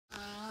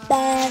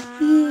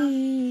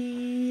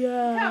Bahia.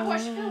 Can't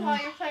watch film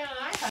while you're playing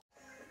on iPad.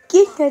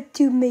 Give it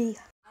to me.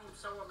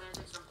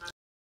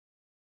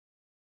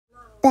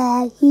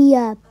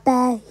 Bahia,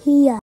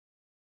 Bahia.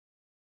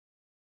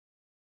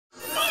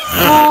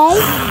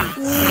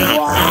 Hey,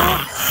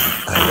 what?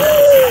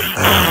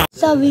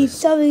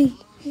 Sorry.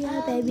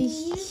 Yeah, baby,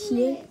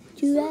 slip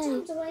to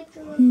right.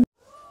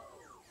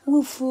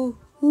 Who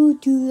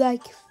do you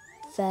like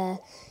the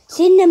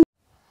cinema?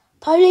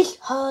 Polish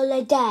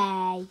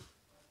holiday.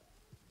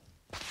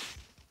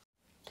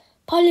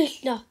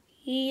 Polish not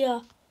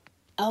here.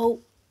 Oh.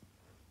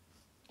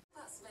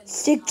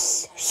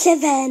 6,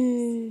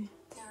 7.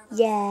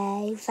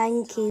 Yay,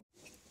 thank you.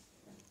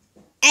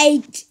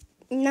 8,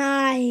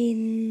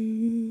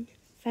 9.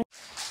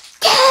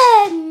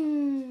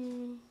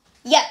 10.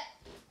 Yep.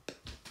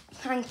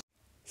 Thank you.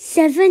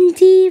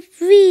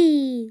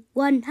 73.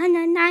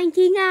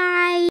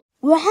 199.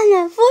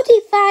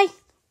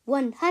 145.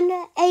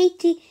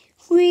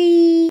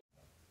 183.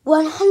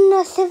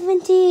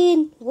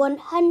 117.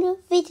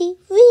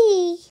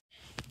 153.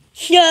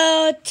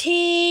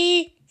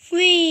 33.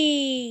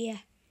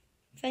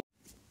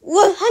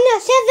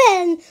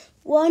 107.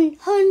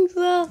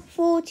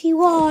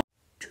 141.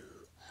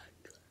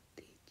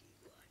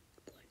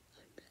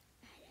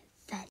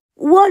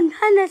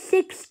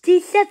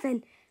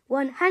 167.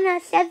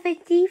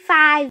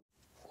 175.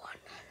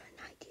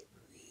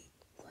 193.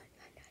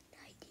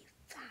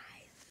 195.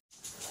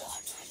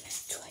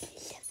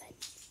 127.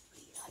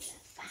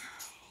 305.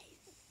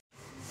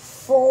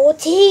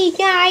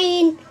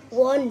 49.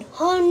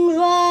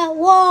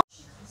 101.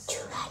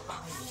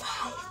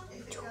 205.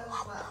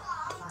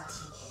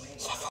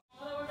 257.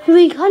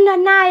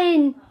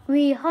 309.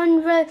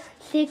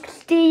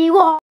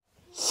 361.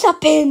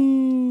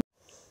 Shopping.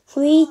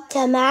 3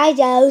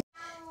 tomatoes.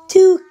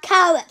 2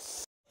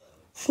 carrots.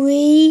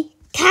 3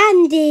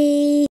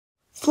 candy.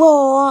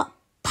 4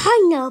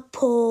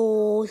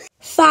 pineapples.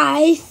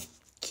 5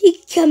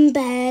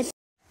 cucumbers.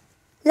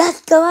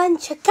 Let's go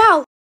and check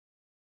out.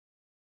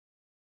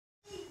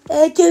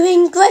 They're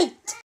doing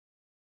great.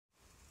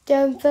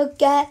 Don't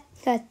forget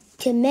the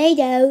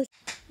tomatoes.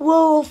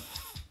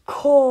 Wolf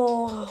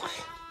course.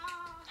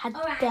 Had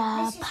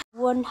the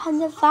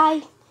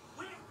 105.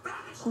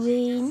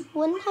 Green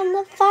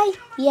 105.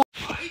 Yeah.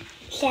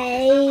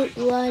 Say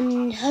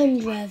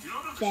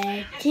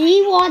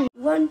 131.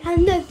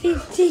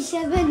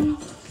 157.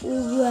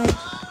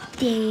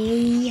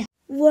 Ready.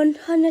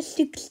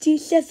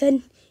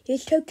 167.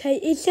 It's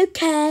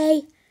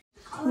okay.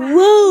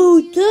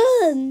 Well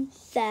done,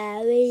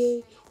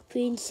 fairy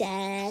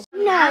princess.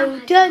 No,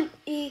 don't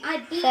eat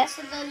the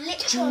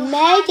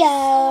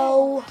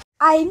tomato.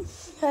 I'm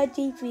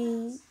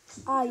 33.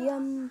 I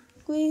am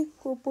green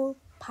purple.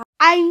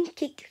 I'm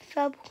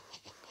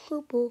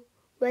football.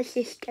 Where's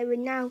this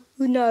going now?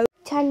 Who knows?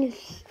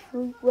 Tennis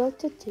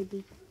water to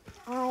me.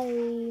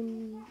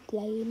 I'm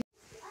playing.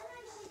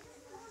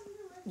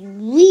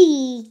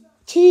 We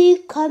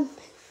two come.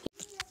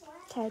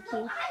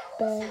 Teddy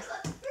bear.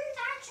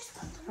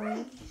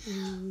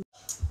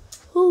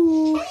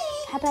 Who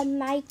have a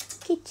my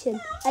kitchen?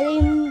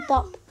 A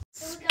Bob.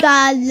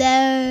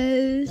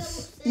 Scholars.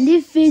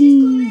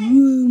 Living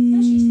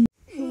room.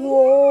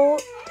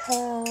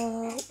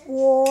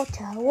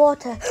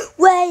 Water.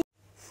 Wait.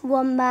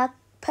 One more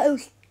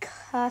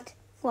postcard.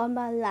 One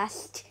more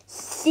last.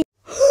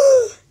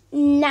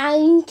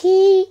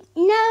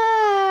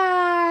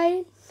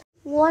 99.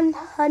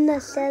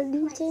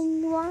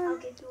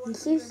 171.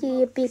 You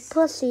see a big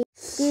pussy.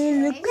 She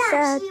looks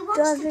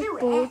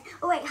adorable.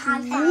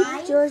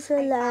 Leave George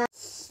alone.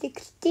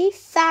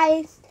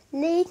 65.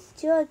 Leave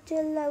George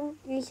alone.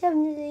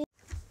 70.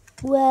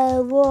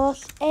 Where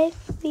was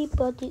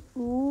everybody?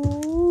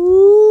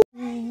 Ooh.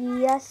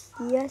 Yes.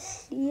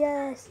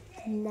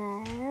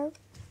 Now.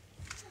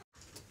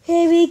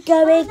 Here we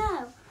go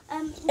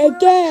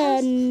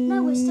again.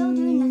 No, we're still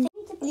doing that.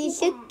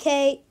 It's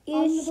okay.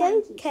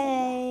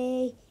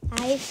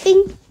 I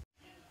think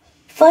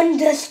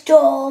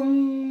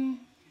thunderstorm.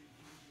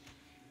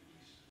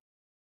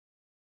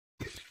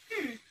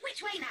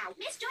 Which way now?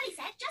 Miss Johnny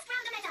said just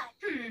round the meadow.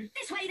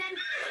 This way then.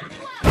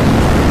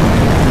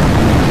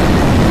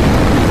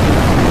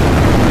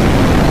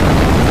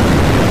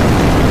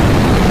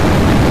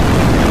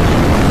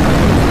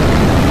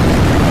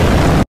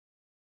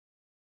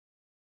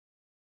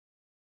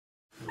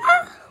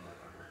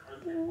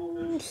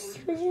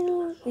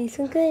 It's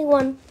a good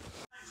one.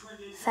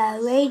 The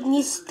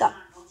rain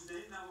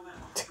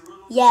stopped.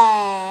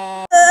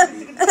 Yeah.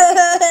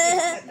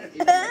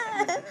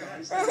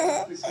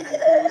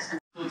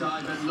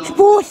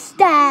 Sports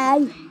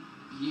day.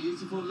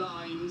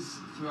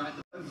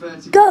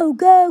 Go.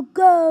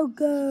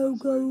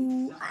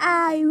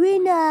 I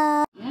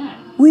winner.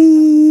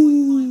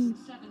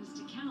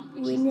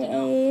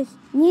 Winner is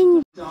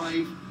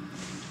Ninja.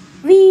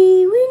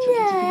 We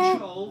winner.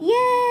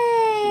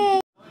 Yay.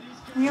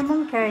 Your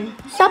monkey.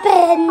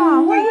 Shopping.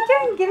 Oh, what are you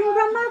doing? Giving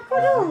Grandma a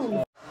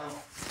cuddle.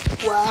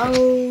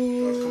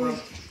 Well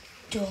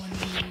done.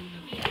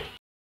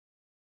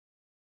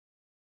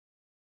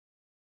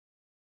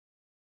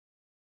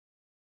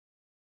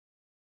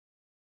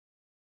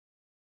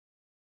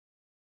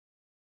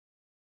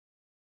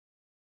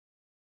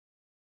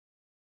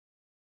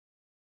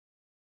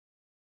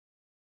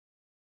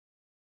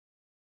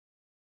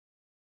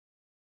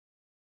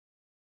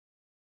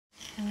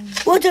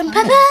 Well done,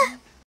 Pepper.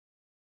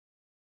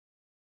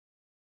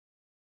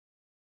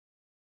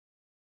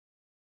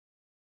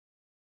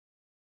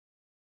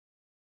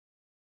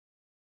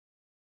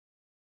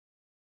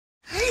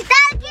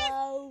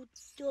 Well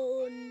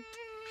done,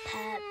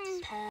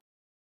 Pepper.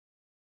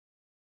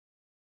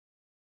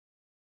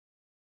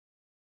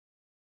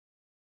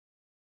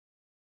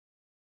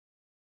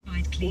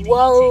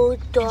 Well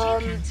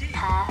done,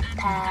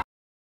 Pepper.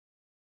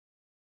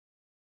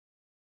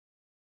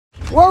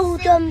 Well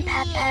done,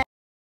 Pepper.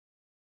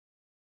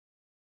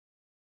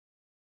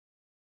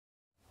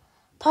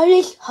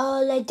 Polish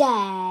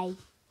holiday.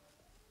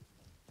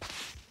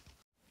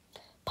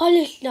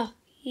 Polish not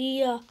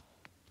here.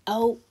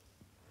 Oh.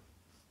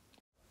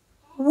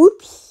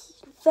 Whoops.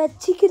 The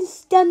chicken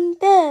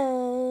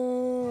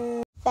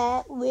stumbled.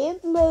 That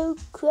remote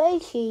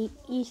crazy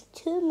is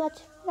too much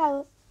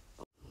flour.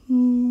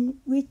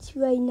 Which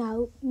way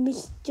now?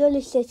 Miss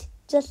Jolly says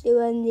just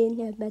around in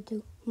her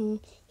middle.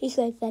 He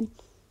says then,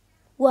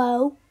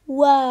 whoa,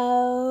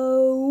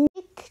 whoa.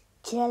 Big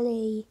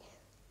jelly.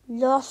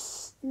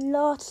 Lost.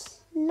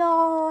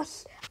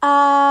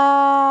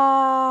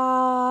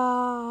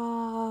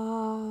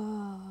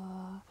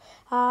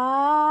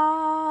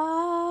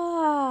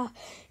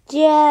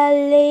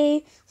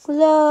 Jelly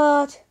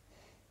float.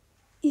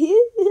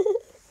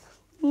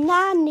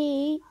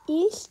 Nanny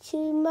is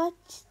too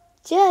much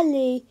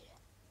jelly.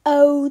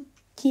 Oh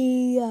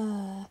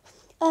dear.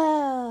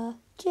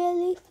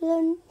 Jelly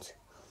float.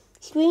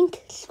 Shrink.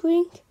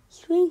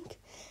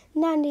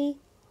 Nanny,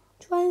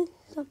 try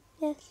some.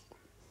 Yes.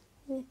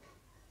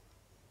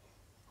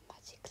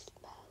 Magic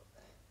smell.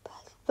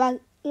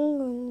 But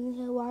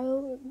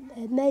while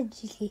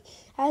emergency,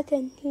 I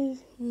can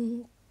use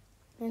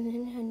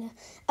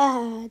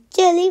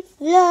jelly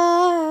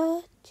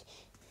float.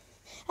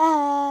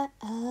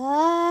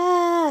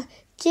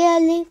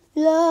 Jelly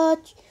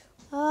float.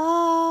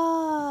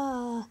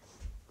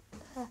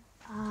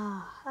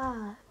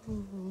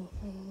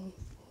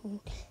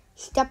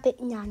 Stop it,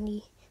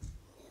 Nanny.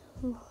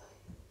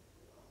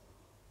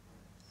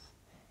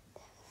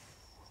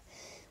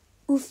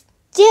 Oof.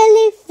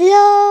 Jelly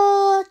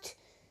float.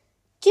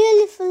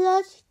 Jelly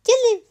float.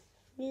 Jelly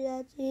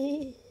float.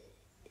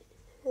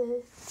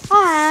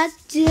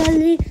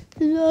 Jelly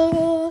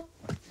float.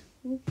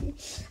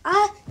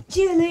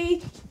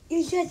 Jelly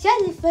is a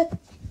jellyfish.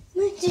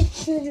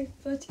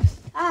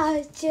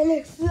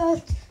 Jelly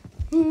float.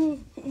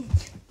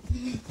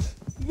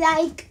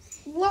 Like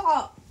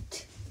what?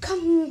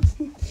 Come,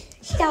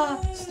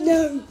 stop.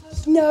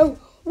 Snow.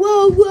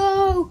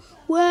 Whoa.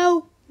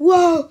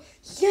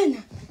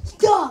 Sienna,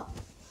 stop.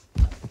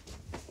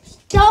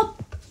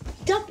 Stop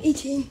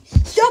eating.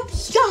 Stop.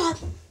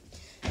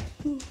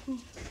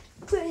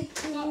 Quick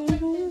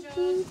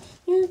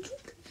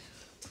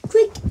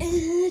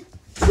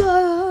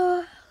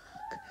truck.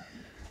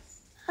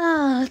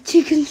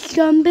 Chicken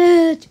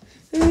stumbled.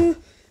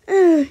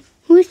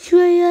 Which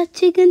way are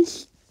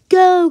chickens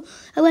go?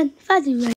 I went further way.